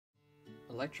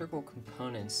electrical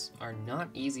components are not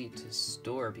easy to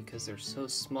store because they're so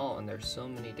small and there's so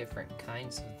many different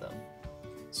kinds of them.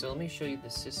 So let me show you the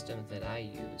system that I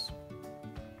use.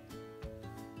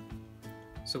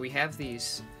 So we have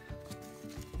these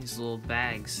little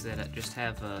bags that just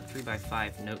have a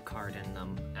 3x5 note card in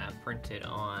them, printed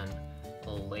on a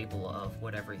little label of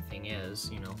what everything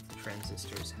is. You know, the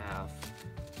transistors have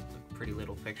pretty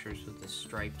little pictures with the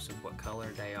stripes of what color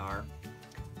they are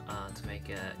to make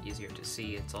it easier to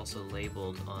see. It's also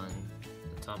labeled on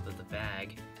the top of the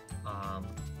bag,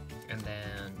 and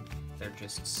then they're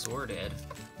just sorted.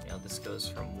 You know, this goes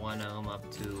from 1 ohm up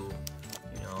to,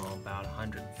 you know, about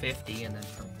 150, and then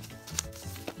from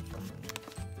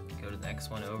go to the next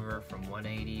one over from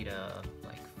 180 to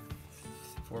like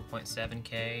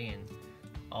 4.7K and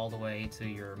all the way to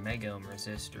your mega ohm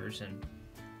resistors. And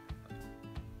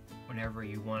whenever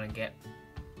you want to get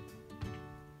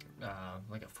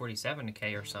like a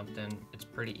 47K or something, it's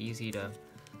pretty easy to,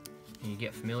 you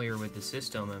get familiar with the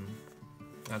system, and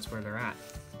that's where they're at.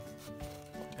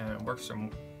 And it works from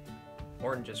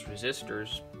more than just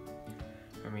resistors.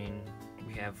 I mean,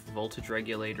 we have voltage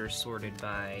regulators sorted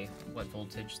by what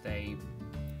voltage they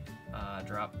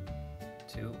drop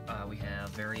to. We have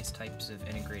various types of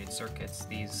integrated circuits.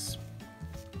 These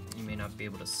you may not be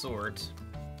able to sort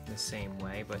the same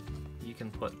way, but you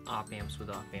can put op-amps with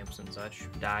op-amps and such.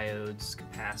 Diodes,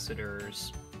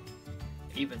 capacitors,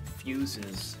 even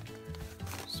fuses,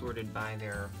 sorted by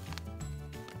their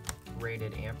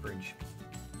rated amperage.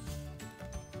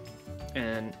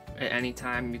 And at any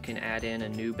time you can add in a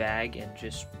new bag and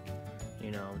just, you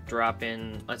know, drop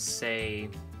in, let's say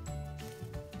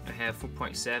I have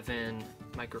 4.7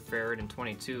 microfarad and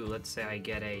 22, let's say I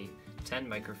get a 10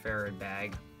 microfarad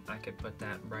bag, I could put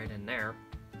that right in there.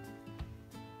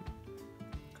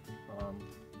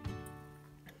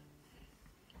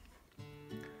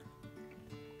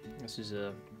 This is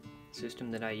a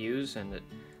system that I use, and I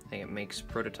think it makes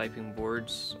prototyping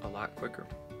boards a lot quicker.